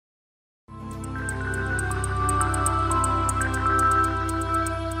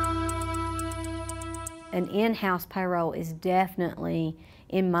An in-house payroll is definitely,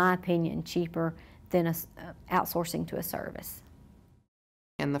 in my opinion, cheaper than outsourcing to a service.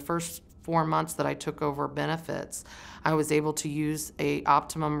 In the first 4 months that I took over benefits, I was able to use a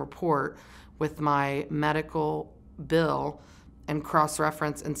Optimum report with my medical bill and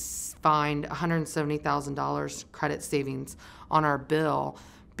cross-reference and find $170,000 credit savings on our bill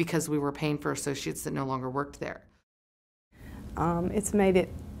because we were paying for associates that no longer worked there. It's made it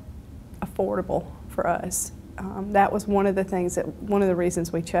affordable for us. That was one of the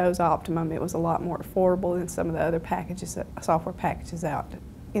reasons we chose Optimum. It was a lot more affordable than some of the other packages, software packages out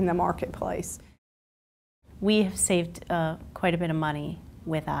in the marketplace. We have saved quite a bit of money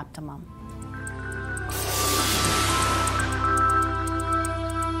with Optimum.